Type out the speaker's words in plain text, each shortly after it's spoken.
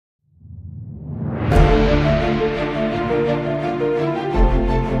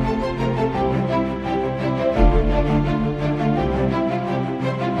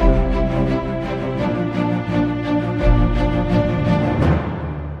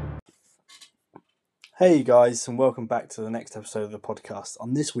Hey guys, and welcome back to the next episode of the podcast.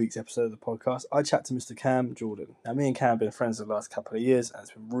 On this week's episode of the podcast, I chat to Mr. Cam Jordan. Now, me and Cam have been friends for the last couple of years, and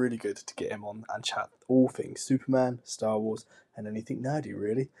it's been really good to get him on and chat all things Superman, Star Wars, and anything nerdy,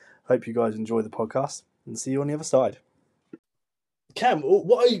 really. Hope you guys enjoy the podcast, and see you on the other side. Cam,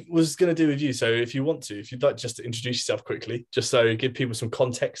 what I was going to do with you, so if you'd like just to introduce yourself quickly, just so give people some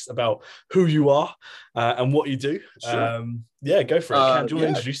context about who you are and what you do. Sure. Go for it. Cam, do you want to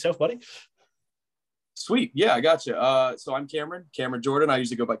introduce yourself, buddy? Sweet. Yeah, I got you. So I'm Cameron Jordan. I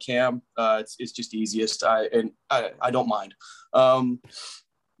usually go by Cam. It's just easiest. I don't mind.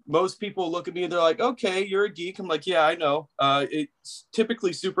 Most people look at me and they're like, okay, you're a geek. I'm like, yeah, I know. It's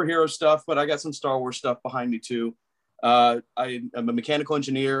typically superhero stuff, but I got some Star Wars stuff behind me too. I'm a mechanical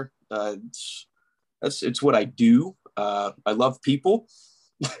engineer. It's what I do. I love people.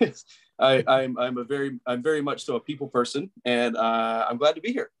 I'm very much so a people person, and I'm glad to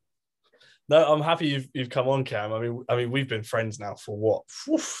be here. No, I'm happy you've come on, Cam. I mean, we've been friends now for what,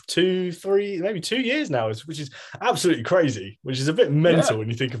 2, 3, maybe 2 years now, which is absolutely crazy. Which is a bit mental when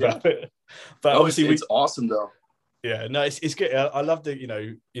you think about it. But obviously, it's awesome though. Yeah, no, it's good. I love the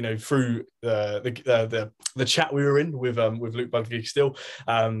through the chat we were in with Luke Budgeek still,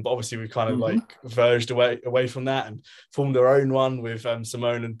 but obviously we kind of like verged away from that and formed our own one with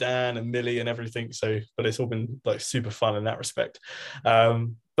Simone and Dan and Millie and everything. So, but it's all been like super fun in that respect.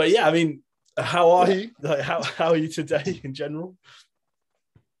 But yeah, I mean, how are you? Like, how are you today in general?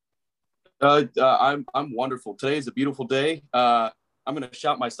 I'm wonderful. Today is a beautiful day. I'm going to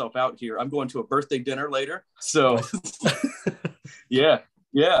shout myself out here. I'm going to a birthday dinner later. So yeah.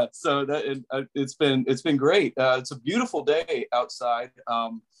 So that it's been great. It's a beautiful day outside.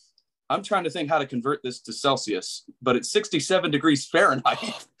 I'm trying to think how to convert this to Celsius, but it's 67 degrees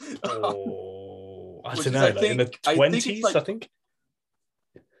Fahrenheit. I don't know, in the 20s, I think.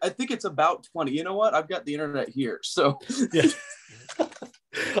 I think it's about 20. You know what? I've got the internet here. So yeah.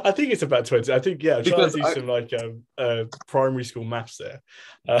 I think it's about 20. I think, yeah, I'm trying to do some like primary school maths there.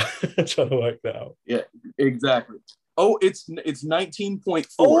 Trying to work that out. Yeah, exactly. Oh, it's 19.4.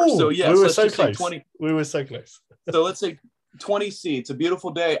 Oh, so yeah, we were so so close. 20. We were so close. So let's say 20 C. It's a beautiful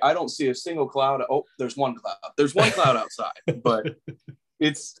day. I don't see a single cloud. Oh, there's one cloud. There's one cloud outside, but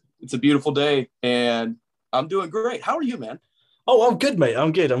it's a beautiful day and I'm doing great. How are you, man? Oh, I'm good, mate.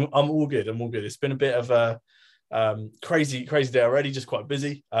 I'm good. I'm all good. I'm all good. It's been a bit of a crazy day already, just quite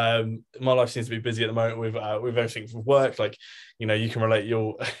busy. My life seems to be busy at the moment with everything from work. Like, you know, you can relate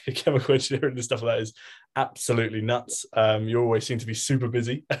your chemical engineering and stuff like that is absolutely nuts. You always seem to be super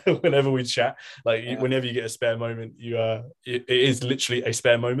busy whenever we chat. Like whenever you get a spare moment, it is literally a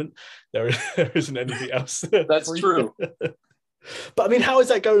spare moment. There isn't anything else. That's true. But I mean, how is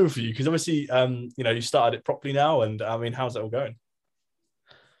that going for you? Because obviously, you started it properly now, and I mean, how's that all going?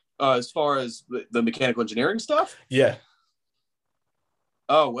 As far as the mechanical engineering stuff? Yeah.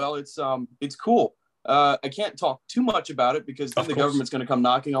 Oh, well, it's cool. I can't talk too much about it because then the government's going to come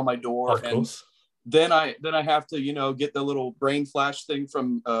knocking on my door. Of course. Then I have to, get the little brain flash thing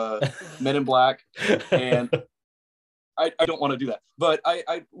from Men in Black. And I don't want to do that. But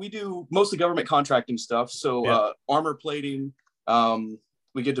we do mostly government contracting stuff. So armor plating,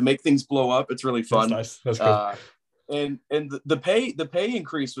 we get to make things blow up. It's really fun. That's nice. That's cool. And the pay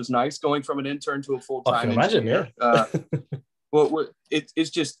increase was nice, going from an intern to a full-time. I can imagine, yeah. Well, it's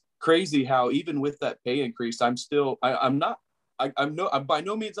just crazy how even with that pay increase, I'm by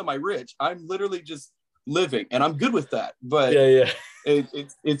no means am I rich. I'm literally just living, and I'm good with that. But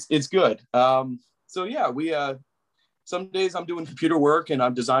it's good. So yeah, we some days I'm doing computer work and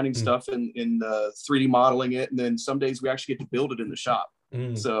I'm designing stuff in 3D modeling it, and then some days we actually get to build it in the shop.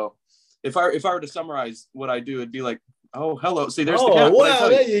 So if I were to summarize what I do, it'd be like, oh, hello. See, there's the cat. Wow,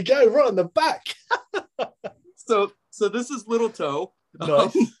 there you go, right on the back. So this is Little Toe.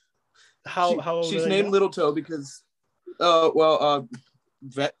 Nice. How old she's named now? Little Toe because,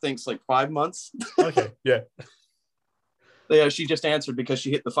 vet thinks like 5 months. Okay, yeah. Yeah, she just answered because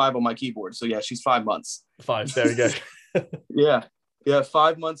she hit the 5 on my keyboard. So yeah, she's 5 months. 5. There we go. Yeah,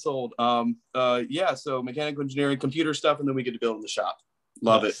 5 months old. So mechanical engineering, computer stuff, and then we get to build in the shop.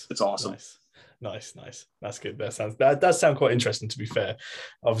 Love it. It's awesome. Nice. That's good. That does sound quite interesting, to be fair.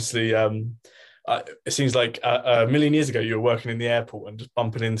 Obviously, it seems like a million years ago you were working in the airport and just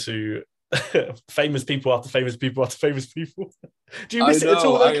bumping into famous people after famous people after famous people. Do you miss it at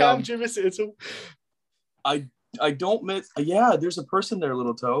all, Cam? Do you miss it at all? I don't miss. Yeah, there's a person there,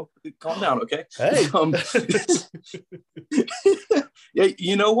 Little Toe. Calm down, okay? Hey. Yeah,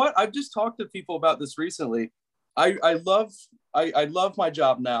 you know what? I've just talked to people about this recently. I love my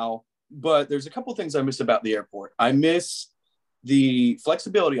job now, but there's a couple things I miss about the airport. I miss the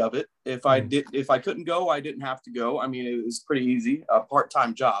flexibility of it. If I couldn't go, I didn't have to go. I mean, it was pretty easy, a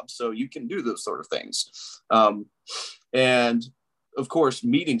part-time job, so you can do those sort of things. And of course,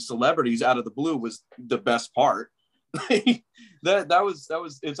 meeting celebrities out of the blue was the best part. that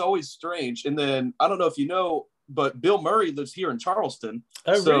was it's always strange. And then I don't know if you know, but Bill Murray lives here in Charleston.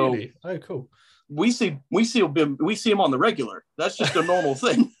 Oh, so really? Oh, cool. We see him on the regular. That's just a normal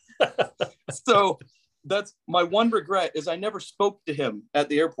thing. So that's my one regret, is I never spoke to him at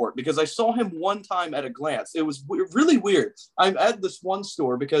the airport, because I saw him one time at a glance. It was really weird. I'm at this one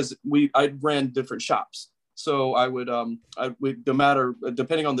store because I ran different shops. So I would no matter,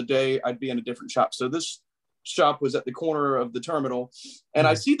 depending on the day, I'd be in a different shop. So this shop was at the corner of the terminal, and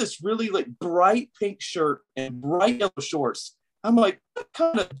I see this really like bright pink shirt and bright yellow shorts. I'm like, what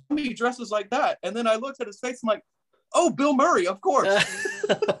kind of dummy dresses like that? And then I looked at his face. I'm like, oh, Bill Murray, of course.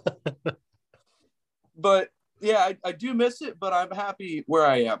 But yeah, I do miss it, but I'm happy where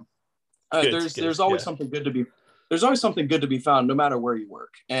I am. There's always something good to be found, no matter where you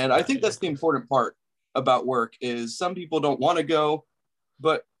work. And I think that's the important part about work, is some people don't want to go,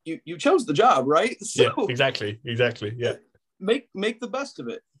 but you chose the job, right? So yeah, exactly. Yeah. Make the best of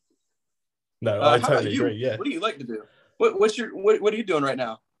it. No, I totally agree. Yeah. What do you like to do? What are you doing right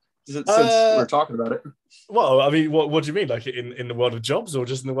now? Since we're talking about it. Well, I mean, what do you mean? Like in the world of jobs, or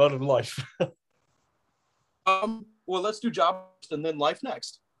just in the world of life? Well, let's do jobs and then life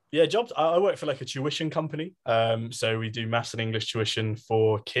next. Yeah, jobs. I work for like a tuition company. So we do maths and English tuition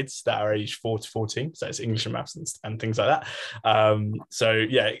for kids that are aged 4 to 14. So it's English and maths and things like that. So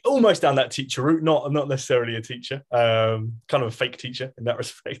yeah, almost down that teacher route. Not necessarily a teacher. Kind of a fake teacher in that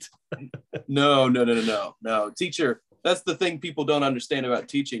respect. No. Teacher. That's the thing people don't understand about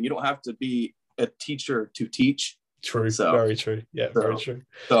teaching. You don't have to be a teacher to teach. True. So, very true. Yeah, very true.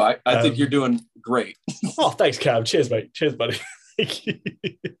 So I think you're doing great. Oh, thanks, Cam. Cheers, mate. Cheers, buddy.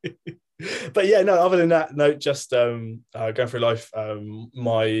 But yeah, no, other than that, no, just going through life.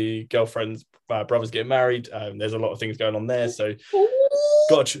 My girlfriend's brother's getting married. There's a lot of things going on there, so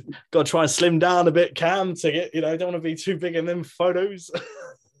got to try and slim down a bit, Cam, to get, don't want to be too big in them photos.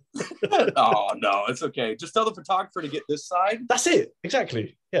 Oh no, it's okay. Just tell the photographer to get this side. That's it.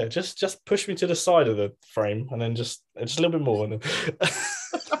 Exactly. Yeah, just push me to the side of the frame, and then just a little bit more.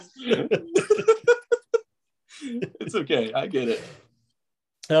 It's okay. I get it.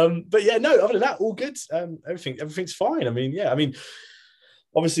 But yeah, no, other than that, all good. Everything's fine. I mean,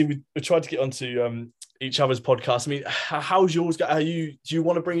 obviously we tried to get onto each other's podcast. I mean, how's yours? Do you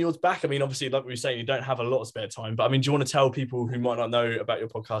want to bring yours back? I mean, obviously, like we were saying, you don't have a lot of spare time, but I mean, do you want to tell people who might not know about your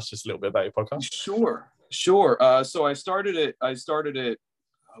podcast just a little bit about your podcast? Sure. So I started it,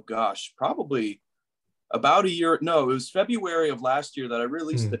 oh gosh, probably about a year. No, it was February of last year that I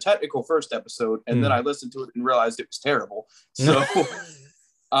released the technical first episode, and then I listened to it and realized it was terrible. So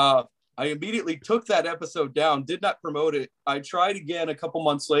I immediately took that episode down, did not promote it. I tried again a couple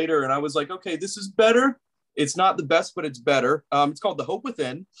months later, and I was like, okay, this is better. It's not the best, but it's better. It's called The Hope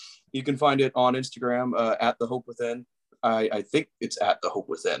Within. You can find it on Instagram at The Hope Within. I think it's at The Hope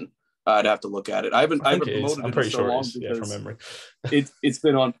Within. I'd have to look at it. I haven't promoted it. I'm pretty so sure long it is. Yeah, from memory. It's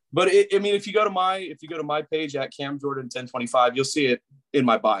been on, but I mean, if you go to my page at Cam Jordan 1025, you'll see it in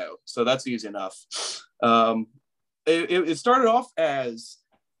my bio. So that's easy enough. It started off as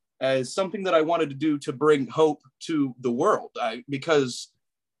something that I wanted to do to bring hope to the world, because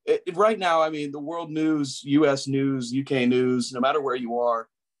right now, I mean, the world news, U.S. news, UK news, no matter where you are,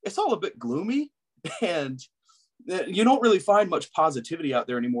 it's all a bit gloomy, and you don't really find much positivity out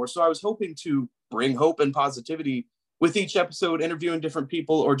there anymore. So I was hoping to bring hope and positivity with each episode, interviewing different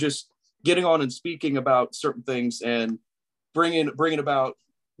people, or just getting on and speaking about certain things and bringing about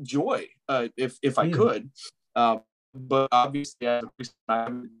joy, if I could. But obviously, I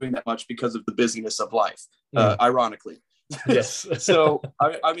haven't been doing that much because of the busyness of life, ironically. Yes. So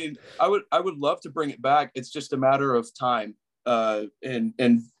I mean, I would love to bring it back. It's just a matter of time,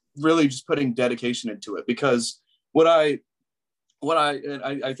 and really just putting dedication into it. Because what I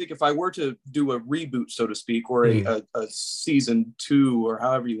think, if I were to do a reboot, so to speak, or a season 2, or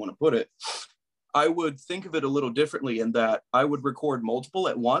however you want to put it, I would think of it a little differently, in that I would record multiple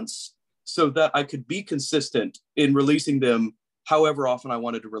at once, so that I could be consistent in releasing them however often I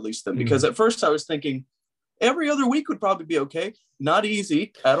wanted to release them. Because at first I was thinking every other week would probably be okay. Not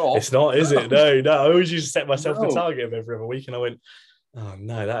easy at all. It's not, is it? No. I always used to set myself the target of every other week, and I went, oh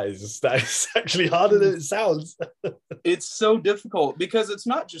no, that is actually harder than it sounds. It's so difficult, because it's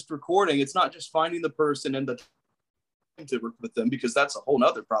not just recording. It's not just finding the person and the time to work with them, because that's a whole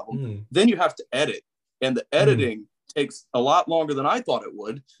nother problem. Then you have to edit, and the editing takes a lot longer than I thought it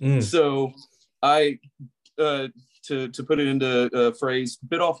would. So I to put it into a phrase,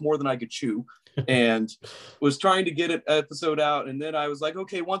 bit off more than I could chew, and was trying to get an episode out. And then I was like,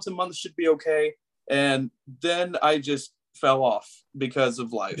 okay, once a month should be okay. And then I just fell off because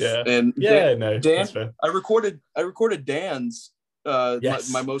of life. Yeah. And Yeah, Dan, I recorded Dan's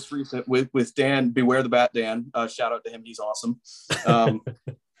Yes. my most recent with Dan, Beware the Bat Dan. Shout out to him, he's awesome.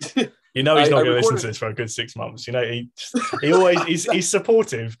 You know he's not going to listen recorded- to this for a good 6 months. You know he always he's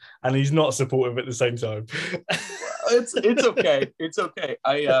supportive and he's not supportive at the same time. It's okay. It's okay.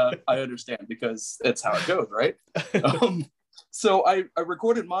 I understand because that's how it goes, right? So I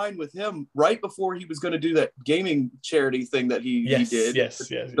recorded mine with him right before he was going to do that gaming charity thing that he did. Yes.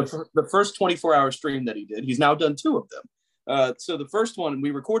 The first 24-hour stream that he did. He's now done 2 of them. So the first one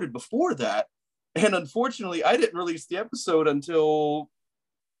we recorded before that, and unfortunately I didn't release the episode until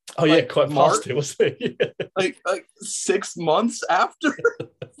Quite past it, wasn't it? like 6 months after.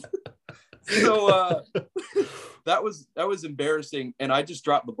 So that was embarrassing, and I just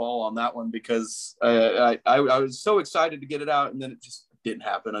dropped the ball on that one because I was so excited to get it out, and then it just didn't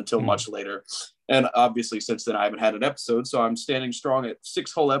happen until much later. And obviously, since then, I haven't had an episode, so I'm standing strong at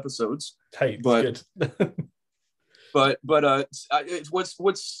 6 whole episodes. Hey, good. but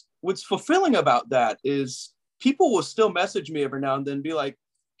what's fulfilling about that is people will still message me every now and then, and be like,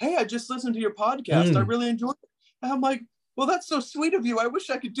 "Hey, I just listened to your podcast. I really enjoyed it." And I'm like, well, that's so sweet of you. I wish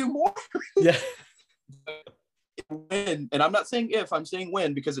I could do more. Yeah. When, and I'm not saying if, I'm saying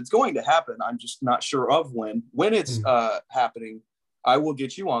when, because it's going to happen. I'm just not sure of when. When it's happening, I will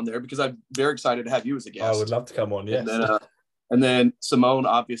get you on there because I'm very excited to have you as a guest. I would love to come on, yes. And then Simone,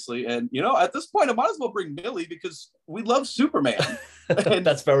 obviously. And, at this point, I might as well bring Millie because we love Superman. And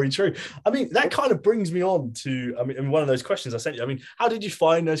that's very true. I mean, that kind of brings me on to, one of those questions I sent you. I mean, how did you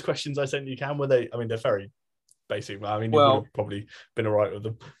find those questions I sent you, Cam? Were they, they're very basic, but you would have probably been all right with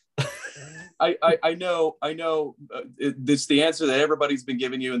them. I know. It's the answer that everybody's been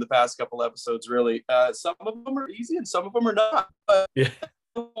giving you in the past couple episodes, really. Some of them are easy and some of them are not. Yeah.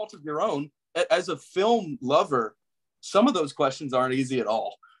 Fault of your own. As a film lover, some of those questions aren't easy at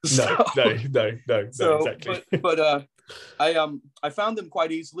all. No, exactly. But I found them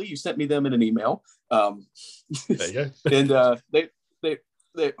quite easily. You sent me them in an email. There you go. And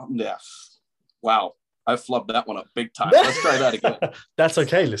they wow. I flubbed that one up big time. Let's try that again. That's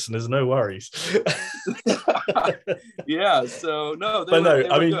okay, listeners. No worries. Yeah. So no. But no,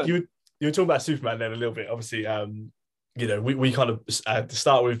 you were talking about Superman then a little bit. Obviously, we kind of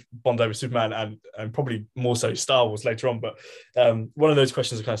start with Bond over Superman and probably more so Star Wars later on. But one of those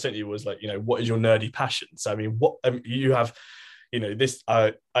questions I kind of sent you was like, what is your nerdy passion? So what you have. This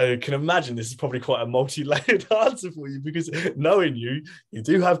I can imagine this is probably quite a multi-layered answer for you because knowing you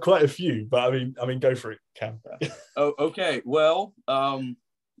do have quite a few. But I mean, go for it, Cam. Oh, okay. Well,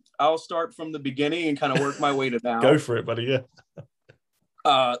 I'll start from the beginning and kind of work my way to now. Go for it, buddy. Yeah.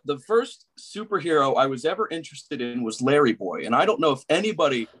 The first superhero I was ever interested in was Larry Boy, and I don't know if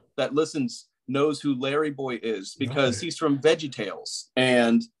anybody that listens knows who Larry Boy is because he's from VeggieTales.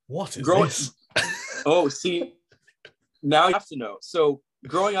 And what is this? Oh, see. Now you have to know. So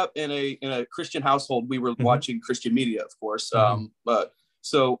growing up in a Christian household, we were watching Christian media, of course. But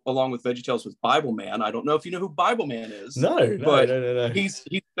so along with VeggieTales was Bible Man. I don't know if you know who Bible Man is. No. He's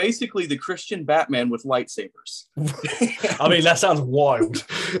basically the Christian Batman with lightsabers. That sounds wild.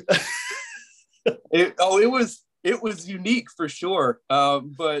 It was unique for sure.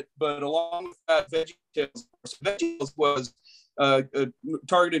 But along with that, VeggieTales was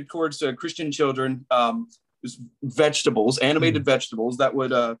targeted towards Christian children. Vegetables, animated vegetables that would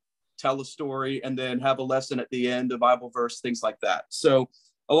tell a story and then have a lesson at the end, a Bible verse, things like that. So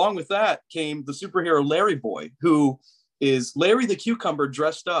along with that came the superhero Larry Boy, who is Larry the Cucumber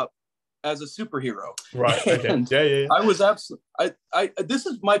dressed up as a superhero. Right. Okay. Yeah. I was absolutely. This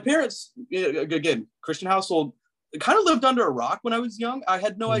is my parents. Again, Christian household. Kind of lived under a rock when I was young. I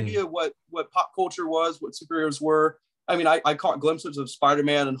had no idea what pop culture was, what superheroes were. I caught glimpses of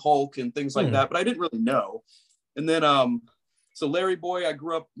Spider-Man and Hulk and things like that, but I didn't really know. And then, so Larry Boy, I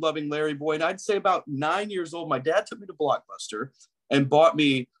grew up loving Larry Boy. And I'd say about 9 years old, my dad took me to Blockbuster and bought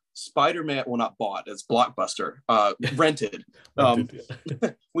me Spider-Man. Well, not bought, it's Blockbuster, rented.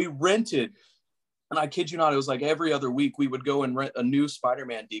 We rented. And I kid you not, it was like every other week we would go and rent a new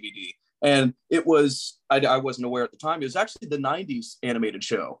Spider-Man DVD. And it was, I wasn't aware at the time, it was actually the 90s animated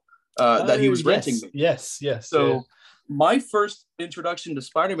show that he was renting me. Yes. So my first introduction to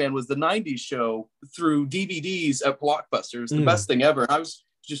Spider-Man was the 90s show through DVDs at Blockbuster. It was the best thing ever. And I was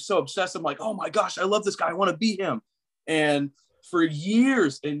just so obsessed. I'm like, oh my gosh, I love this guy. I want to be him. And for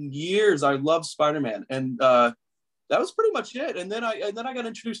years and years, I loved Spider-Man. And that was pretty much it. And then I got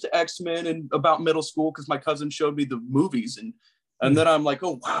introduced to X-Men and about middle school because my cousin showed me the movies, and then I'm like,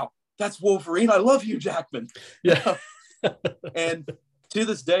 oh wow, that's Wolverine. I love Hugh Jackman. Yeah. And to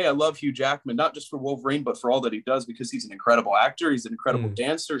this day, I love Hugh Jackman, not just for Wolverine, but for all that he does, because he's an incredible actor. He's an incredible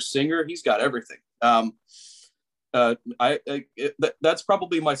dancer, singer. He's got everything. That's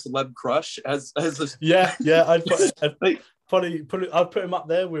probably my celeb crush. Yeah. I'd put him up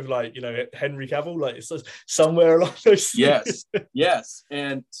there with, like, you know, Henry Cavill. Like, it's somewhere along those. Yes.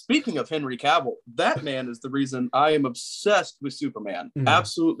 And speaking of Henry Cavill, that man is the reason I am obsessed with Superman.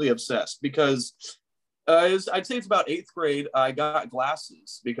 Absolutely obsessed, because I'd say it's about 8th grade. I got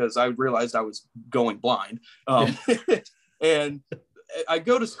glasses because I realized I was going blind. And I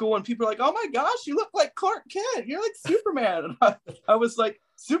go to school and people are like, oh my gosh, you look like Clark Kent. You're like Superman. And I was like,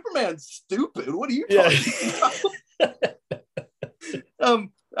 Superman's stupid. What are you talking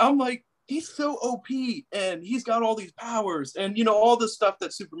about? I'm like, he's so OP and he's got all these powers and, you know, all the stuff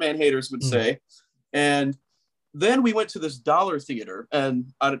that Superman haters would say. And then we went to this dollar theater,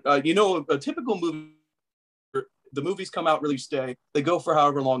 and you know, a typical movie, the movies come out release day, they go for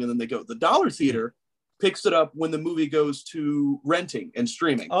however long, and then they go. The dollar theater picks it up when the movie goes to renting and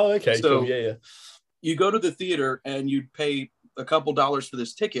streaming. Oh, okay. So cool. Yeah. You go to the theater and you'd pay a couple dollars for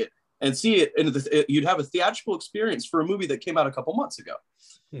this ticket and see it, and you'd have a theatrical experience for a movie that came out a couple months ago.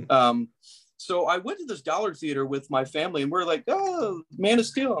 So I went to this dollar theater with my family, and we're like, oh, Man of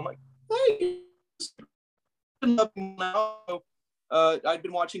Steel. I'm like, hey, now. I'd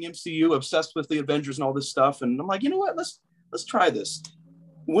been watching MCU, obsessed with the Avengers and all this stuff, and I'm like, you know what? Let's try this.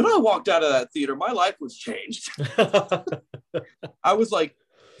 When I walked out of that theater, my life was changed. I was like,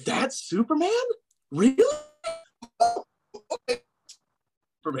 that's Superman? Really? Okay.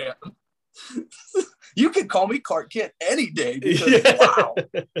 Superman. You can call me Clark Kent any day, because wow.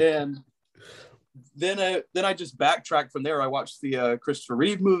 And then I just backtracked from there. I watched the Christopher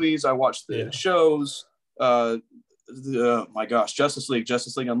Reeve movies. I watched the shows. My gosh, Justice League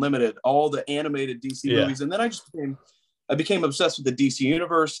Unlimited, all the animated DC movies. And then I became obsessed with the DC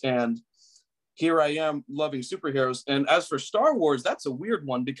universe, and here I am loving superheroes. And as for Star Wars, that's a weird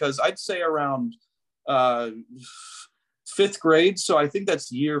one, because I'd say around 5th grade. So I think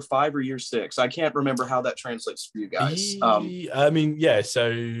that's year 5 or year 6. I can't remember how that translates for you guys. I mean, yeah. So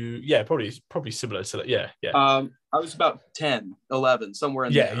yeah, probably similar to that. Yeah. I was about 10, 11, somewhere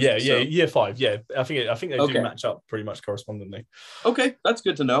in there. Yeah. Year 5. Yeah, I think they do match up pretty much correspondingly. Okay, that's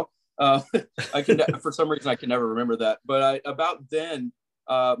good to know. I can for some reason I can never remember that, but about then,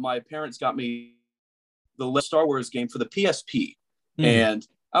 my parents got me the Star Wars game for the PSP, and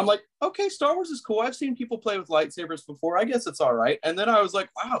I'm like, okay, Star Wars is cool. I've seen people play with lightsabers before. I guess it's all right. And then I was like,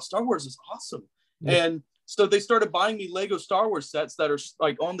 wow, Star Wars is awesome. And so they started buying me Lego Star Wars sets that are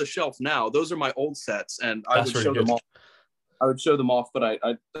like on the shelf now. Those are my old sets, and I would show them off. I would show them off, but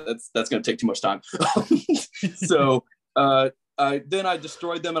that's going to take too much time. So then I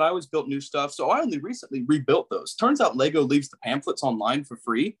destroyed them, and I always built new stuff. So I only recently rebuilt those. Turns out Lego leaves the pamphlets online for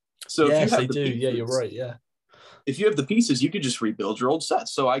free. So yes, if you have they do. Pieces, yeah, you're right. Yeah. If you have the pieces, you could just rebuild your old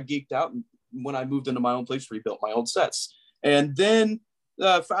sets. So I geeked out, and when I moved into my own place, rebuilt my old sets. And then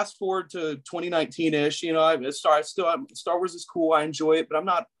fast forward to 2019-ish, you know, Star Wars is cool. I enjoy it, but I'm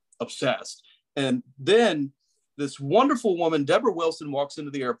not obsessed. And then this wonderful woman, Deborah Wilson, walks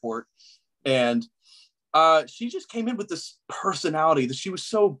into the airport, and she just came in with this personality that she was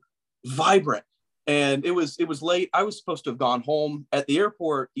so vibrant. And it was late. I was supposed to have gone home. At the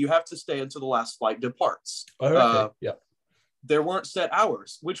airport, you have to stay until the last flight departs. Oh, okay. Yeah. There weren't set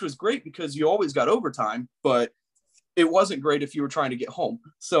hours, which was great because you always got overtime, but it wasn't great if you were trying to get home.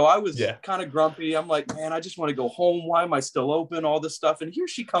 So I was kind of grumpy. I'm like, man, I just want to go home. Why am I still open? All this stuff. And here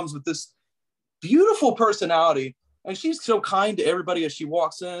she comes with this beautiful personality, and she's so kind to everybody as she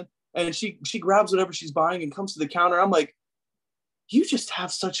walks in, and she grabs whatever she's buying and comes to the counter. I'm like, you just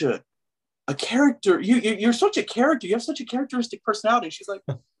have such a character. You're such a character. You have such a characteristic personality. She's like,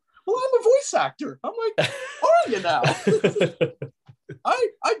 well, I'm a voice actor. I'm like, are you now?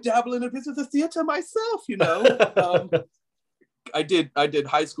 I dabble in a bit of the theater myself, you know. I did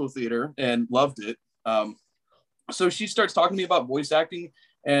high school theater and loved it. So she starts talking to me about voice acting,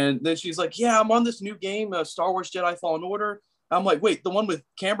 and then she's like, yeah, I'm on this new game, Star Wars Jedi Fallen Order. I'm like, wait, the one with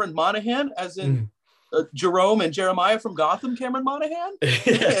Cameron Monaghan, as in Jerome and Jeremiah from Gotham, Cameron Monaghan?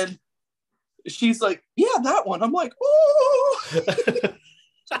 And she's like, yeah, that one. I'm like, oh.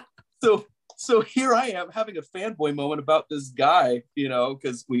 So here I am having a fanboy moment about this guy, you know,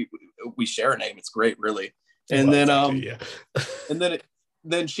 because we share a name. It's great, really. And then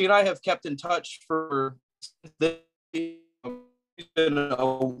she and I have kept in touch for been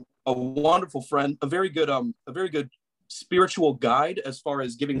a wonderful friend, a very good spiritual guide as far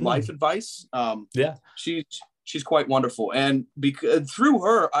as giving life advice. Yeah. She's quite wonderful. And because through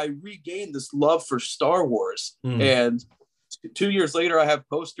her, I regained this love for Star Wars. And 2 years later, I have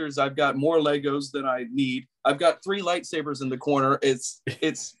posters. I've got more Legos than I need. I've got 3 lightsabers in the corner. It's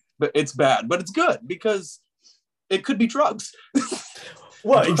bad, but it's good because it could be drugs.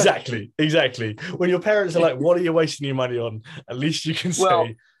 Well, exactly. When your parents are like, "What are you wasting your money on?" At least you can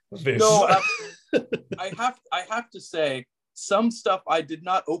say this. No, I have to say some stuff I did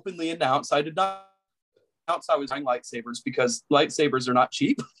not openly announce. I did not announce I was buying lightsabers because lightsabers are not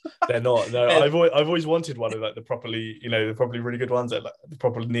cheap. They're not. No, I've always wanted one of like the properly really good ones, like the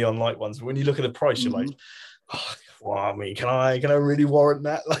proper neon light ones. But when you look at the price, you're like, oh, well, I mean, can I really warrant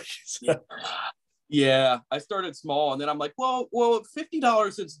that? Like, yeah, I started small, and then I'm like, well, $50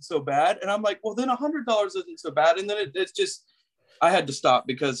 isn't so bad, and I'm like, well, then $100 isn't so bad, and then it's just, I had to stop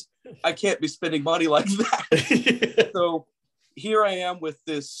because I can't be spending money like that. So here I am with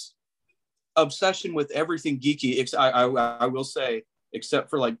this obsession with everything geeky. I will say, except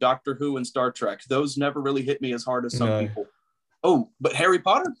for like Doctor Who and Star Trek, those never really hit me as hard as some people. Oh, but Harry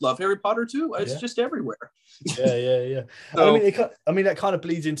Potter, love Harry Potter too. It's just everywhere. Yeah. So, I mean, that kind of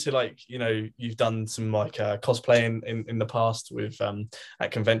bleeds into like, you've done some like cosplay in the past with at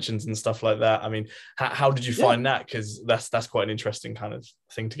conventions and stuff like that. I mean, how did you find that? Because that's quite an interesting kind of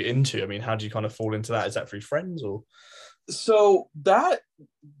thing to get into. I mean, how do you kind of fall into that? Is that through friends or? So that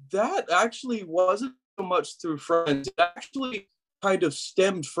actually wasn't so much through friends. It actually kind of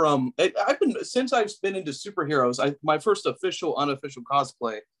stemmed from since I've been into superheroes. My first unofficial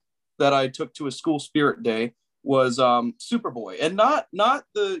cosplay that I took to a school spirit day was Superboy, and not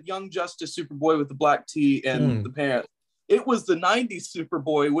the Young Justice Superboy with the black tee and the pants. It was the 90s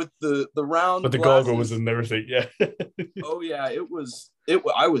Superboy with the round with the glasses. goggles and everything. Yeah. Oh yeah, I was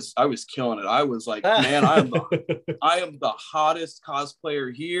killing it. I was like, man, I am the hottest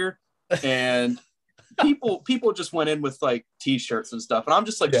cosplayer here, and people just went in with like t-shirts and stuff, and I'm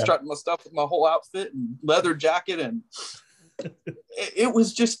just like strutting my stuff with my whole outfit and leather jacket, and it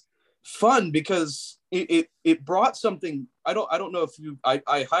was just fun because it brought something. I don't know if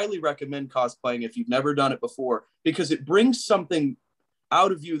I highly recommend cosplaying if you've never done it before, because it brings something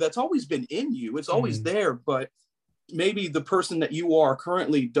out of you that's always been in you. It's always there, but maybe the person that you are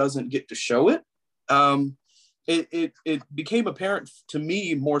currently doesn't get to show it. It became apparent to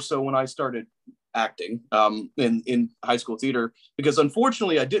me more so when I started acting in high school theater, because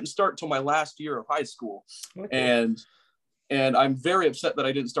unfortunately I didn't start till my last year of high school. Okay. And I'm very upset that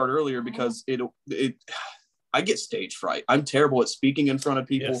I didn't start earlier, because I get stage fright. I'm terrible at speaking in front of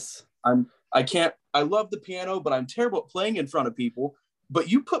people. Yes. I love the piano, but I'm terrible at playing in front of people. But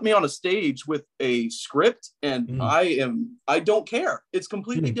you put me on a stage with a script and I don't care. It's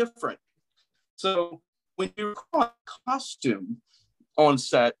completely different. So when you're on costume on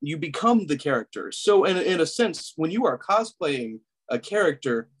set, you become the character. So in a sense, when you are cosplaying a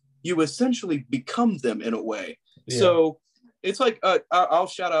character, you essentially become them in a way. Yeah. So it's like, I'll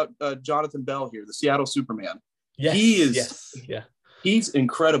shout out Jonathan Bell here, the Seattle Superman. Yes, he's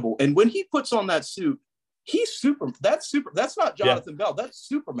incredible. And when he puts on that suit, that's not Jonathan Bell, that's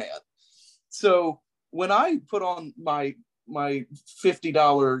Superman. So when I put on my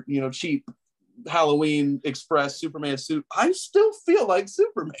 $50 cheap Halloween Express Superman suit, I still feel like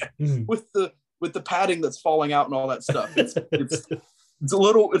Superman with the padding that's falling out and all that stuff. It's a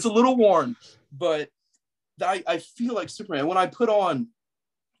little worn, but I feel like Superman. When I put on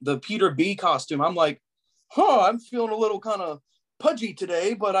the Peter B costume, I'm like, I'm feeling a little kind of pudgy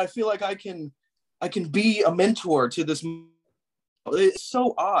today, but I feel like I can be a mentor to this. It's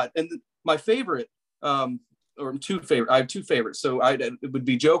so odd. And my favorite, I have two favorites. So it would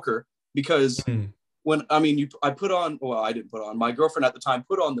be Joker, because when, I didn't put on, my girlfriend at the time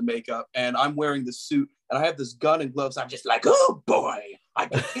put on the makeup, and I'm wearing the suit and I have this gun and gloves. I'm just like, oh boy, I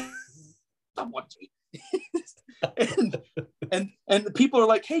can kill someone. and the people are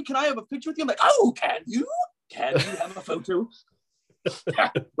like, hey, can I have a picture with you? I'm like, oh, can you have a photo?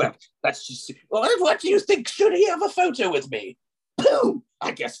 Well, that's just, well, what do you think? Should he have a photo with me? Pooh,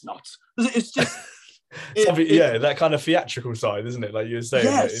 I guess not. It's just that kind of theatrical side, isn't it? Like you were saying,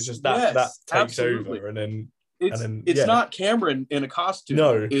 it's just that takes absolutely over, and then it's not Cameron in a costume.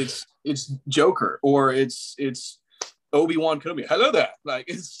 No, it's Joker, or it's Obi-Wan Kenobi. Hello there. Like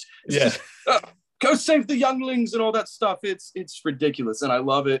it's just, go save the younglings and all that stuff. It's ridiculous, and I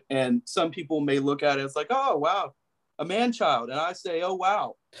love it. And some people may look at it as like, oh wow, a man-child, and I say, oh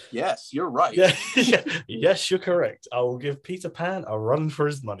wow, yes, you're right. Yes, you're correct. I will give Peter Pan a run for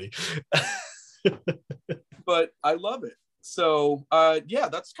his money. But I love it. So yeah,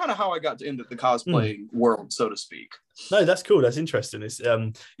 that's kind of how I got into the cosplay world, so to speak. No, that's cool. That's interesting. It's yeah,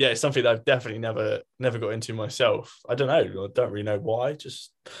 it's something that I've definitely never got into myself. I don't know. I don't really know why.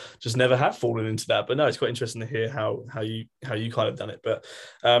 Just never have fallen into that. But no, it's quite interesting to hear how you kind of done it. But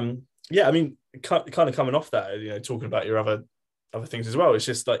yeah, I mean, kind of coming off that, you know, talking about your other things as well. It's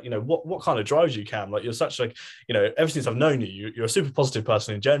just like, you know, what kind of drives you, Cam? Like, you're such, like, you know, ever since I've known you, you're a super positive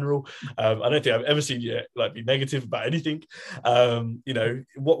person in general. I don't think I've ever seen you like be negative about anything. You know,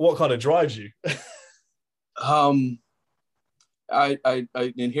 what kind of drives you? I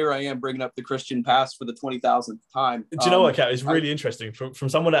and here I am bringing up the Christian past for the 20,000th time. Do you know what, Kat? It's really interesting from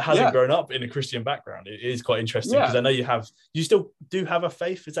someone that hasn't grown up in a Christian background. It is quite interesting because I know you still do have a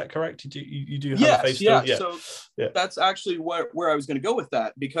faith. Is that correct? You do have a faith still? Yeah. So that's actually where I was going to go with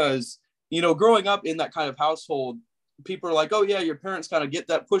that, because, you know, growing up in that kind of household, people are like, oh yeah, your parents kind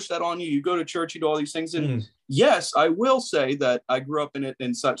of push that on you. You go to church, you do all these things. And yes, I will say that I grew up in it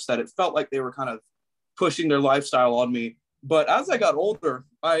in such that it felt like they were kind of pushing their lifestyle on me. But as I got older,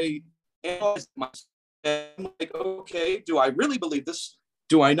 I analyzed myself and I'm like, okay, do I really believe this?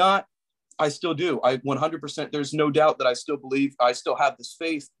 Do I not? I still do. I 100%. There's no doubt that I still believe. I still have this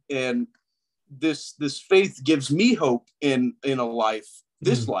faith, and this faith gives me hope in a life,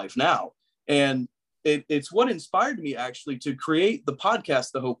 this life now. And it's what inspired me actually to create the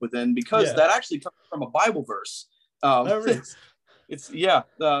podcast, The Hope Within, because that actually comes from a Bible verse. Really? It's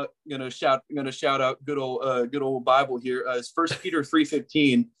gonna shout out good old Bible here. It's 1 Peter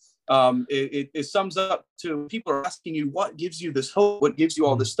 3:15. It sums up to people are asking you, what gives you this hope? What gives you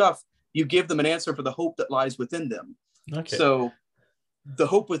all this stuff? You give them an answer for the hope that lies within them. Okay. So the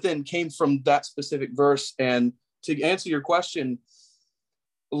hope within came from that specific verse. And to answer your question,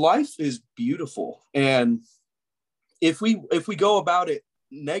 life is beautiful, and if we go about it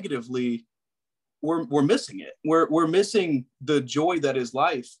negatively, we're missing it. We're missing the joy that is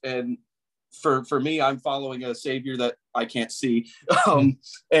life. And for me, I'm following a savior that I can't see. And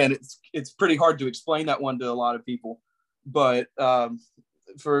it's pretty hard to explain that one to a lot of people. But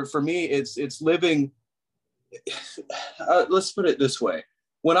for me, it's living. Let's put it this way.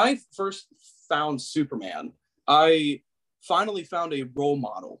 When I first found Superman, I finally found a role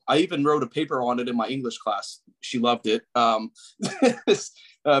model. I even wrote a paper on it in my English class. She loved it.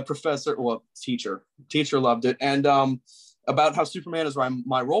 Teacher loved it. And about how Superman is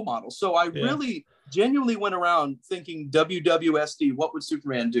my role model. So I really genuinely went around thinking, WWSD, what would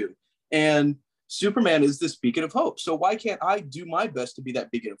Superman do? And Superman is this beacon of hope. So why can't I do my best to be that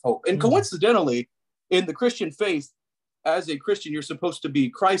beacon of hope? And coincidentally, in the Christian faith, as a Christian, you're supposed to be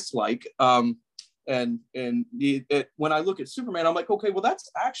Christ-like. When I look at Superman, I'm like, okay, well, that's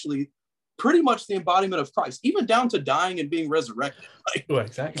actually pretty much the embodiment of Christ, even down to dying and being resurrected. Like, well,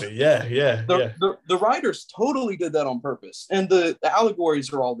 exactly. Yeah. The writers totally did that on purpose, and the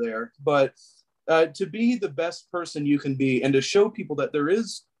allegories are all there. But to be the best person you can be, and to show people that there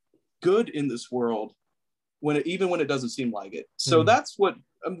is good in this world, even when it doesn't seem like it. So that's what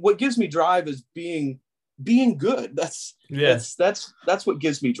gives me drive, is being good. That's what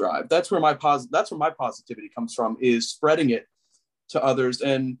gives me drive. That's where my positivity comes from, is spreading it to others.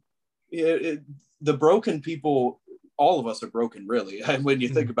 And the broken people, all of us are broken, really. And when you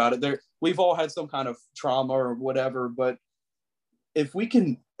think about it, we've all had some kind of trauma or whatever. But if we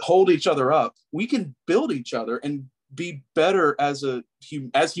can hold each other up, we can build each other and be better as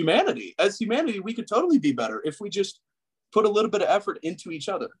humanity. As humanity, we could totally be better if we just put a little bit of effort into each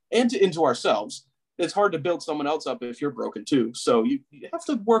other and into ourselves. It's hard to build someone else up if you're broken too. So you have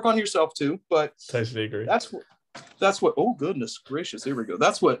to work on yourself too. But totally agree. That's what. Oh goodness gracious! Here we go.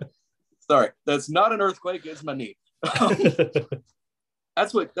 Sorry, that's not an earthquake. It's my knee.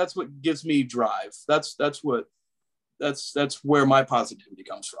 That's what gives me drive. That's where my positivity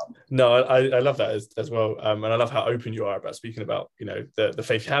comes from. No, I love that as well, and I love how open you are about speaking about, you know, the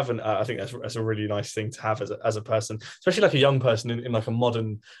faith you have, and I think that's a really nice thing to have as a person, especially like a young person in like a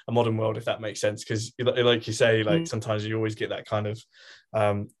modern world, if that makes sense. Because like you say, like sometimes you always get that kind of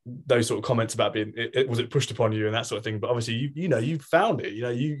those sort of comments about being was it pushed upon you and that sort of thing. But obviously you found it,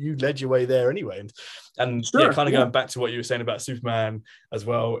 you led your way there anyway, and sure, kind of going back to what you were saying about Superman as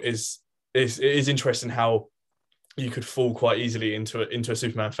well, it is interesting how you could fall quite easily into a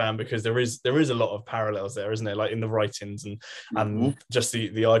Superman fan, because there is a lot of parallels there, isn't there? Like in the writings and just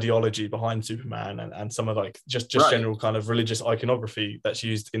the ideology behind Superman and some of like just general kind of religious iconography that's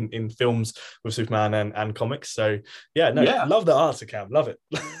used in films with Superman and comics. So love the answer, Cam. Love it.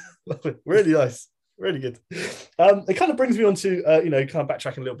 Love it. Really nice. Really good. It kind of brings me on to kind of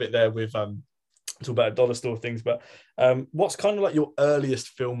backtracking a little bit there with talk about dollar store things, but what's kind of like your earliest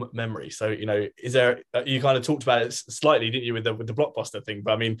film memory? So, you know, is there, you kind of talked about it slightly, didn't you, with the Blockbuster thing?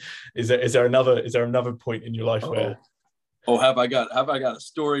 But I mean, is there another point in your life where? Oh, have I got a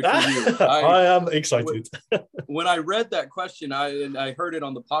story for you? I am excited. When I read that question, I heard it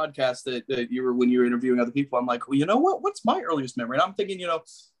on the podcast that you were, when you were interviewing other people, I'm like, well, you know what? What's my earliest memory? And I'm thinking, you know,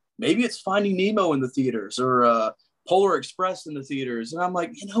 maybe it's Finding Nemo in the theaters, or Polar Express in the theaters. And I'm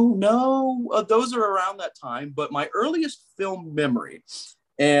like, you know, no, those are around that time. But my earliest film memory,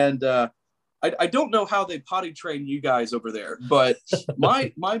 and I don't know how they potty train you guys over there, but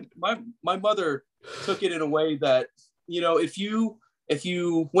my mother took it in a way that, you know, if you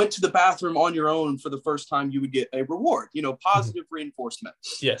went to the bathroom on your own for the first time, you would get a reward, you know, positive reinforcement.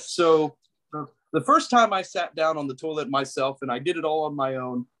 Yes. So the first time I sat down on the toilet myself, and I did it all on my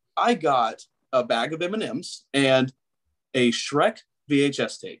own, I got a bag of M&Ms and a Shrek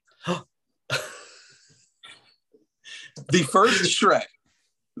VHS tape. The first Shrek,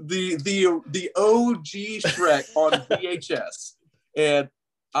 the OG Shrek on VHS. And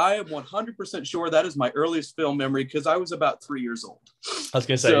I am 100% sure that is my earliest film memory, because I was about 3 years old. I was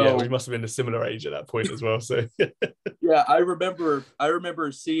going to say, yeah, we must have been a similar age at that point as well. So yeah, I remember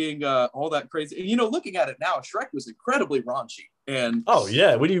seeing all that crazy. And, you know, looking at it now, Shrek was incredibly raunchy. And oh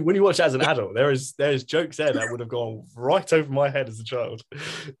yeah, when you watch it as an adult, there is jokes there that would have gone right over my head as a child.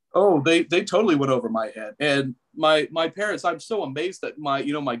 Oh, they totally went over my head. And my parents, I'm so amazed that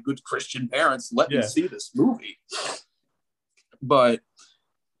my good Christian parents let me see this movie. But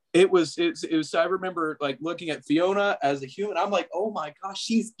it was I remember like looking at Fiona as a human. I'm like, oh my gosh,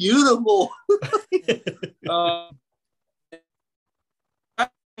 she's beautiful.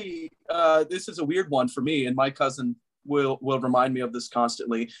 This is a weird one for me, and my cousin will remind me of this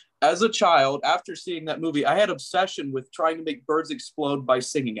constantly. As a child, after seeing that movie, I had obsession with trying to make birds explode by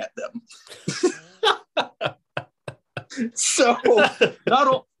singing at them. So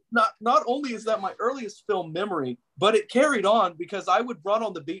not only is that my earliest film memory, but it carried on because I would run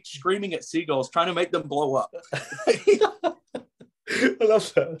on the beach screaming at seagulls, trying to make them blow up. I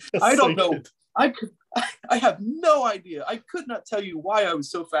love that. I don't know. I have no idea. I could not tell you why I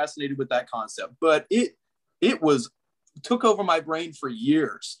was so fascinated with that concept, but it took over my brain for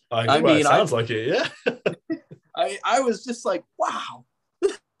years. It sounds like it, yeah. I was just like, wow,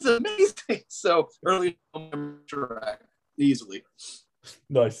 this is amazing. So early track, easily.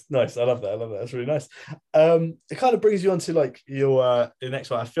 Nice. I love that. That's really nice. It kind of brings you on to like your the next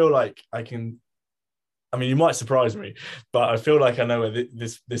one. I feel like you might surprise me, but I feel like I know where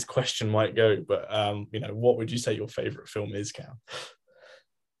this question might go. But you know, what would you say your favorite film is, Cam?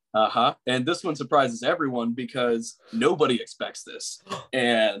 And this one surprises everyone because nobody expects this.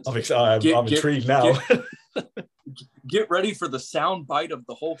 And I'm intrigued now. Get ready for the sound bite of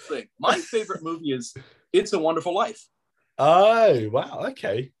the whole thing. My favorite movie is It's a Wonderful Life. Oh, wow.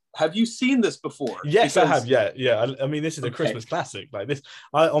 Okay. Have you seen this before? Yes, I have. Yeah. I mean, this is a Christmas classic. Like this,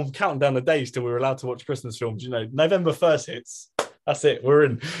 I'm counting down the days till we were allowed to watch Christmas films. You know, November 1st hits. That's it. We're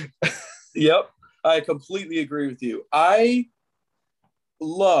in. Yep. I completely agree with you. I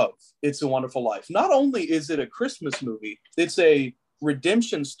love It's a Wonderful Life. Not only is it a Christmas movie, it's a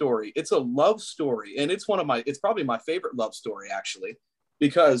redemption story. It's a love story. And it's probably my favorite love story, actually,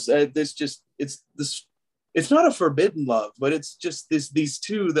 because it's not a forbidden love, but it's just these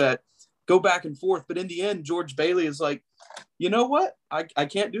two that go back and forth. But in the end, George Bailey is like, you know what? I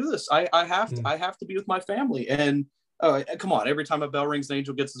can't do this. I have to be with my family. And come on, every time a bell rings, an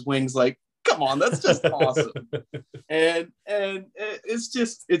angel gets his wings. Like, come on, that's just awesome. And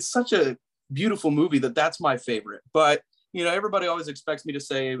it's such a beautiful movie that's my favorite. But you know, everybody always expects me to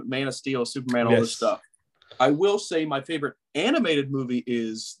say Man of Steel, Superman, all this stuff. I will say my favorite animated movie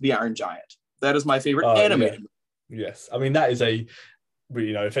is The Iron Giant. That is my favorite animated movie. Yes. I mean, that is if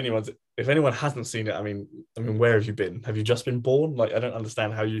anyone hasn't seen it, I mean, where have you been? Have you just been born? Like, I don't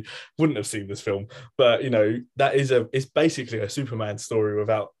understand how you wouldn't have seen this film. But, you know, it's basically a Superman story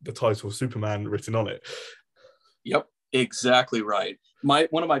without the title Superman written on it. Yep, exactly right.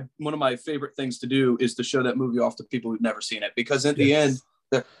 One of my favorite things to do is to show that movie off to people who've never seen it, because at the end,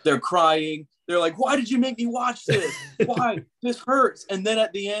 they're crying. They're like, why did you make me watch this? Why? This hurts. And then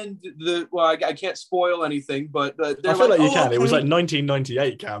at the end, I can't spoil anything, but I feel like you can. Okay. It was like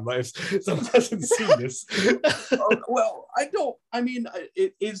 1998, Cam. Like, if someone hasn't seen this. Well, I don't. I mean,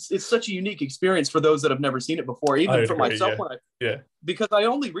 it's such a unique experience for those that have never seen it before, even for myself. Because I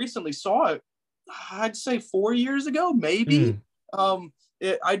only recently saw it, I'd say 4 years ago, maybe.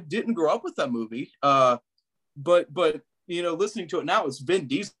 I didn't grow up with that movie, but you know, listening to it now, it's Vin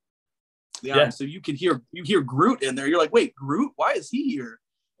Diesel. So you hear Groot in there. You're like, wait, Groot? Why is he here?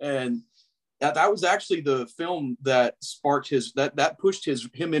 And that was actually the film that sparked that pushed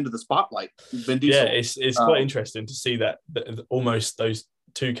him into the spotlight. Vin Diesel. Yeah, it's quite interesting to see that almost those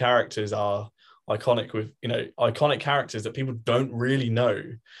two characters are iconic with, iconic characters that people don't really know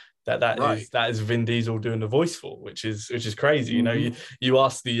that is Vin Diesel doing the voice for, which is crazy. Mm-hmm. You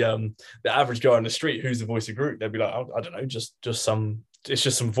ask the average guy on the street who's the voice of Groot, they'd be like, I don't know, just some. It's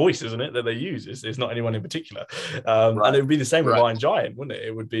just some voice, isn't it, that they use? It's not anyone in particular. And it would be the same with Iron Giant, wouldn't it?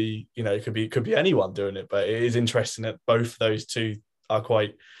 It would be, it could be anyone doing it. But it is interesting that both those two are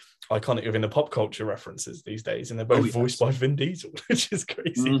quite iconic within the pop culture references these days, and they're both voiced by Vin Diesel, which is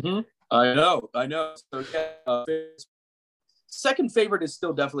crazy. Mm-hmm. I know. So, second favorite is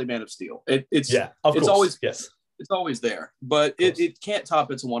still definitely Man of Steel. It's always it's always there, but it can't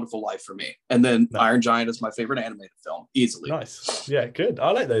top It's a Wonderful Life for me. And then Iron Giant is my favorite animated film, easily. Nice. Yeah, good.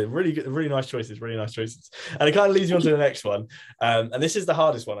 I like those. Really good, really nice choices. Really nice choices. And it kind of leads me on to the next one. And this is the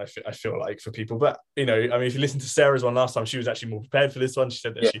hardest one, I feel like, for people. But, if you listen to Sarah's one last time, she was actually more prepared for this one. She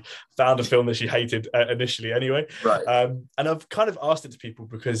said that she found a film that she hated initially anyway. Right. And I've kind of asked it to people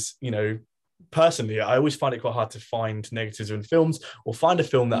because, personally, I always find it quite hard to find negatives in films or find a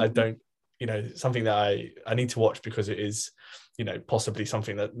film that I don't, something that I need to watch because it is, possibly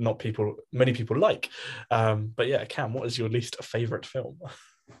something that many people like. But yeah, Cam, what is your least favorite film?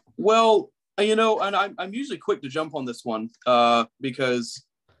 Well, and I'm usually quick to jump on this one because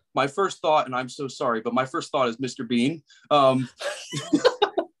my first thought, and I'm so sorry, but my first thought is Mr. Bean. I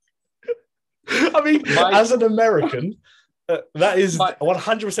mean, as an American, that is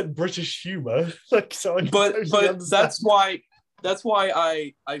 100% British humor. But that's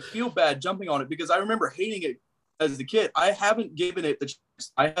why I feel bad jumping on it, because I remember hating it as a kid. I haven't given it the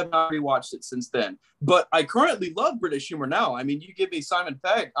chance. I have not rewatched it since then. But I currently love British humor now. I mean, you give me Simon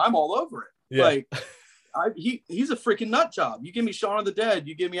Pegg, I'm all over it. Yeah. Like, he's a freaking nut job. You give me Shaun of the Dead,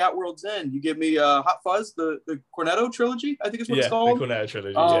 you give me Outworld's End, you give me Hot Fuzz, the Cornetto trilogy, I think is what it's called. The Cornetto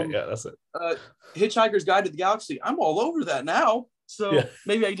trilogy. Yeah, that's it. Hitchhiker's Guide to the Galaxy. I'm all over that now. So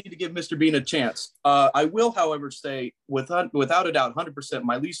maybe I need to give Mr. Bean a chance. I will, however, say without a doubt, 100%,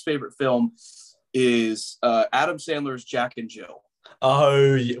 my least favorite film is Adam Sandler's Jack and Jill.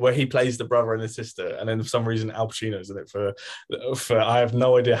 Oh, where he plays the brother and the sister, and then for some reason Al Pacino's in it for I have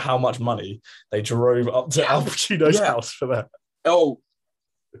no idea how much money they drove up to Al Pacino's house for that. Oh,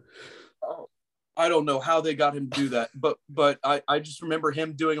 I don't know how they got him to do that, but I just remember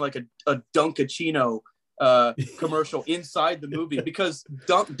him doing like a Dunkachino commercial inside the movie, because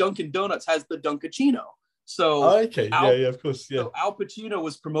Dunkin' Donuts has the Dunkachino. So of course. So Al Pacino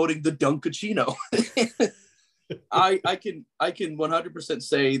was promoting the Dunkachino. I can 100%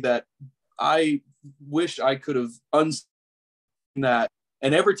 say that I wish I could have unseen that,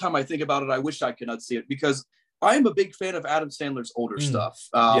 and every time I think about it, I wish I could unsee it, because I am a big fan of Adam Sandler's older stuff.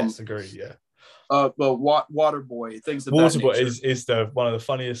 Yes, agreed. Yeah. Well, Waterboy, things of Waterboy that nature. is one of the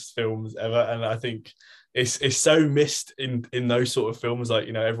funniest films ever, and I think it's so missed in those sort of films. Like,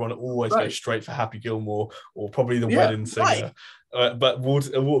 everyone always goes straight for Happy Gilmore or probably The Wedding Singer, but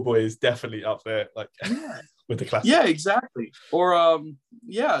Waterboy is definitely up there, like with the classics. Yeah, exactly. Or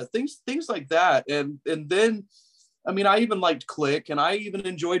things like that, and then I mean, I even liked Click, and I even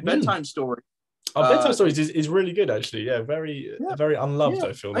enjoyed Bedtime Story. Bedtime Stories is really good, actually. Yeah, very unloved.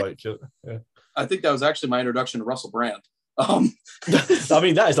 I feel like. Yeah. I think that was actually my introduction to Russell Brand. I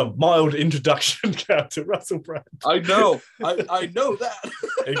mean, that is a mild introduction to Russell Brand. I know that.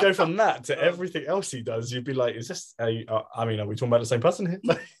 You go from that to everything else he does, you'd be like, is this are we talking about the same person here?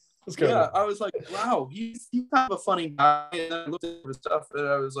 What's going on? I was like, wow, he's kind of a funny guy. And I looked at the stuff and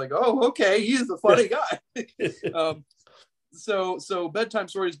I was like, oh, okay, he is a funny guy. So Bedtime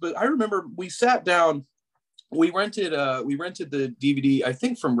Stories. But I remember we sat down, we rented the DVD, I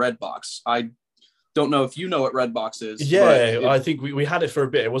think from Redbox. I don't know if you know what Redbox is. Yeah, I think we had it for a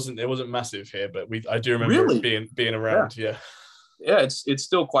bit. It wasn't massive here, but I do remember it being around. Yeah, it's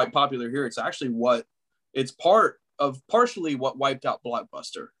still quite popular here. It's actually partially what wiped out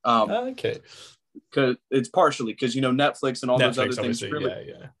Blockbuster. Okay. Because it's partially because Netflix and all those other things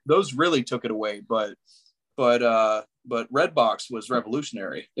those really took it away, but Redbox was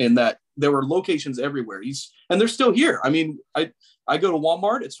revolutionary in that there were locations everywhere. And they're still here. I mean, I go to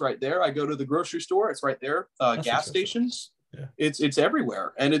Walmart, it's right there. I go to the grocery store, it's right there. Gas stations, it's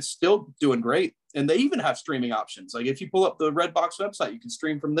everywhere, and it's still doing great. And they even have streaming options. Like if you pull up the Redbox website, you can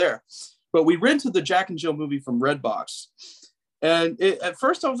stream from there. But we rented the Jack and Jill movie from Redbox, and at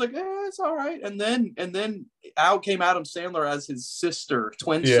first I was like, it's all right. And then out came Adam Sandler as his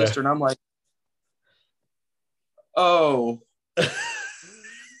twin sister, and I'm like, oh,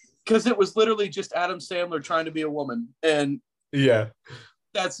 because it was literally just Adam Sandler trying to be a woman, and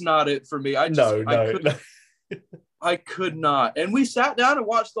That's not it for me. No. I could not. And we sat down and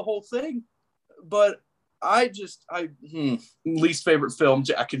watched the whole thing, but least favorite film,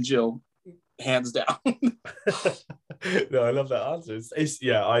 Jack and Jill, hands down. No, I love that answer.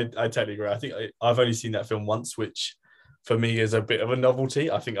 I totally agree. I think I've only seen that film once, which for me is a bit of a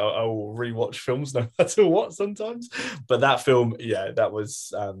novelty. I think I will rewatch films no matter what sometimes. But that film, that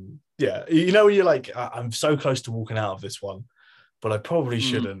was, you know, you're like, I'm so close to walking out of this one, but I probably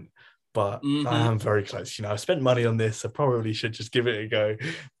shouldn't. But I am very close. You know, I spent money on this. I probably should just give it a go.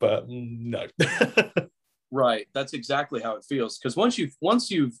 But no. Right. That's exactly how it feels. Because once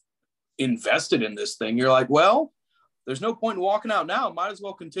you've invested in this thing, you're like, well, there's no point in walking out now. Might as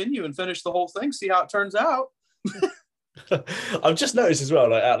well continue and finish the whole thing, see how it turns out. I've just noticed as well,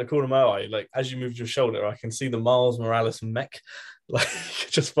 like out the corner of my eye, like as you moved your shoulder, I can see the Miles Morales mech, like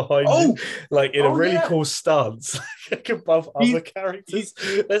just behind you, like in a really cool stance, like above other characters.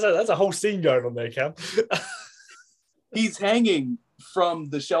 That's a whole scene going on there, Cam. He's hanging from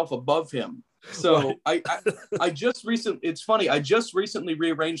the shelf above him. So right. I just recently, it's funny, I just recently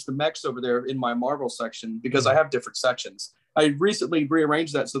rearranged the mechs over there in my Marvel section because I have different sections. I recently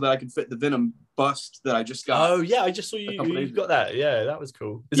rearranged that so that I could fit the Venom bust that I just got. Oh yeah, I just saw you got that. Yeah, that was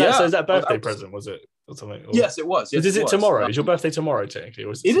cool. Is that a birthday present? Was it or something? Or... Yes, it was. Yes, is it tomorrow? Is your birthday tomorrow technically?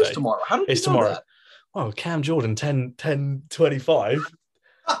 Or is it is tomorrow. How did you know tomorrow? That? Oh, Cam Jordan, 10/25,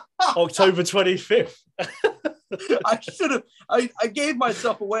 October 25th. I should have. I gave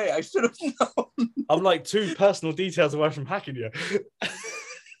myself away. I should have known. I'm like 2 personal details away from hacking you.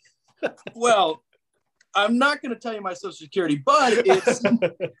 Well, I'm not going to tell you my social security, but it's.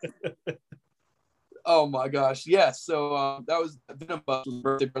 Oh my gosh! Yes. So that was Venom Bust's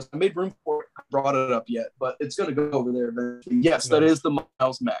birthday present. I made room for it. I brought it up yet, but it's going to go over there eventually. Yes, that is the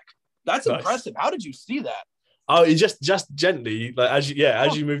Miles mech. That's impressive. How did you see that? Oh, you just gently, like as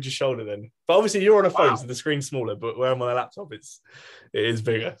you moved your shoulder then. But obviously you're on a phone, so the screen's smaller, but where I'm on a laptop, it is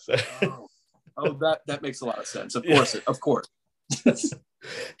bigger. So. That makes a lot of sense. Of course.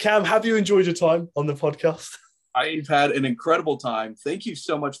 Cam, have you enjoyed your time on the podcast? I've had an incredible time. Thank you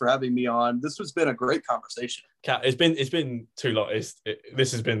so much for having me on. This has been a great conversation. Cam, it's been too long.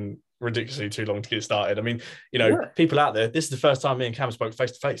 This has been ridiculously too long to get started. I mean, you know, people out there, this is the first time me and Cam spoke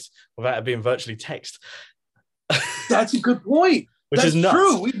face to face without it being virtually text. That's a good point. Which is nuts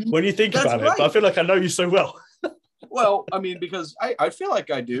true. When you think about it. But I feel like I know you so well. Well, I mean, because I feel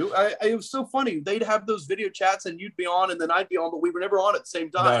like I do. It was so funny. They'd have those video chats and you'd be on and then I'd be on, but we were never on at the same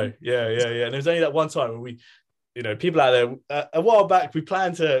time. No, yeah. And there was only that one time when we, you know, people out there, a while back, we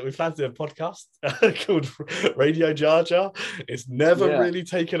planned to do a podcast called Radio Jar Jar. It's never really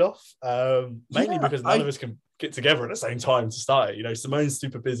taken off, mainly because none of us can get together at the same time to start it. You know, Simone's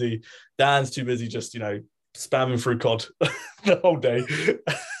super busy. Dan's too busy just, you know, spamming through COD the whole day.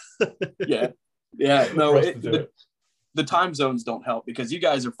 No, the time zones don't help because you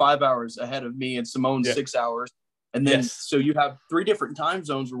guys are 5 hours ahead of me and Simone's 6 hours. And then, so you have 3 different time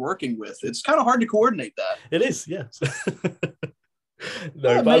zones we're working with. It's kind of hard to coordinate that. It is, yes.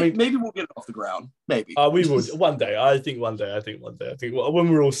 Maybe we'll get it off the ground. Maybe. We would one day. I think one day. I think when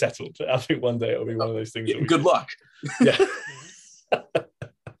we're all settled, I think one day it'll be one of those things. Good luck. Yeah.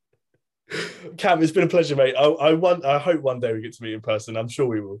 Cam, it's been a pleasure, mate. I hope one day we get to meet in person. I'm sure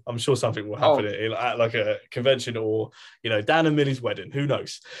we will. I'm sure something will happen at like a convention or, you know, Dan and Millie's wedding. Who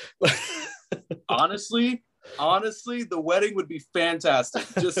knows? Honestly, the wedding would be fantastic.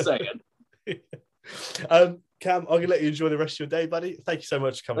 Just saying. Cam, I'm going to let you enjoy the rest of your day, buddy. Thank you so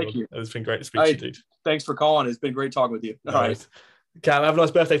much for coming on. It's been great to speak to you, dude. Thanks for calling. It's been great talking with you. All right. Cam, have a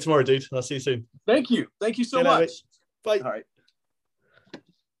nice birthday tomorrow, dude. And I'll see you soon. Thank you. Thank you so much. Bye. All right.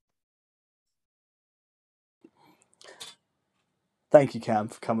 Thank you, Cam,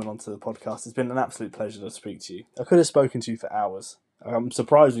 for coming onto the podcast. It's been an absolute pleasure to speak to you. I could have spoken to you for hours. I'm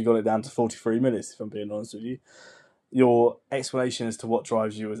surprised we got it down to 43 minutes, if I'm being honest with you. Your explanation as to what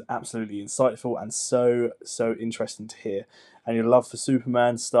drives you was absolutely insightful and so interesting to hear. And your love for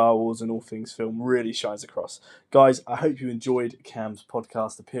Superman, Star Wars, and all things film really shines across. Guys, I hope you enjoyed Cam's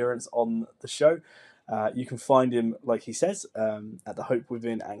podcast appearance on the show. You can find him, like he says, at The Hope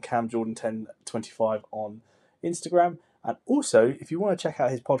Within and Cam Jordan 1025 on Instagram. And also, if you want to check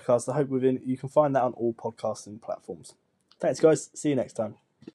out his podcast, The Hope Within, you can find that on all podcasting platforms. Thanks, guys. See you next time.